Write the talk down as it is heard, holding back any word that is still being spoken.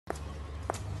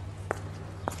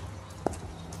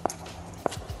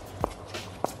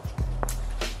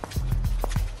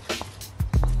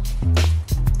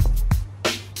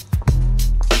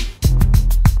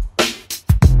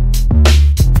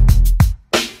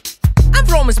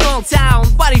from a small town,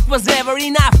 but it was never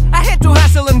enough. I had to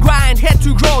hustle and grind, had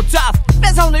to grow tough.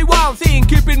 There's only one thing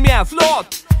keeping me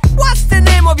afloat. What's the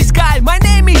name of this guy? My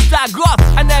name is Dagoth.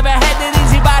 I never had it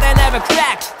easy, but I never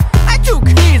cracked. I took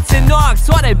hits and knocks,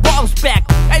 so I bounced back.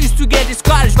 I used to get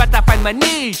discouraged, but I find my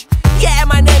niche. Yeah,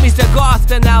 my name is Dagoth,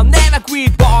 and I'll never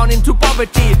quit. Born into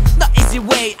poverty, no easy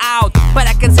way out, but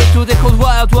I can say to the cold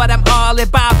world what I'm all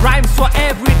about. Rhymes for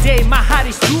every day, my heart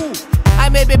is true. I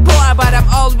may be poor, but I'm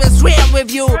always real with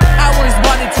you. I was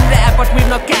born into rap, but with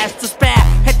no cash to spare.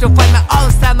 Had to find my own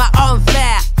style, my own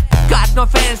flair. Got no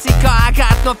fancy car,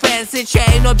 got no fancy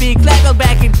chain, no big label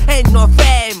backing, ain't no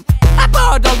fame. I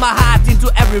poured all my heart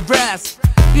into every verse.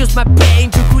 Use my pain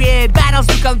to create battles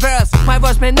to converse. My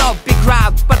voice may not be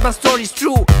crowd, but my story's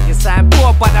true. Yes, I'm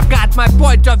poor, but I've got my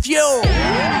point of view.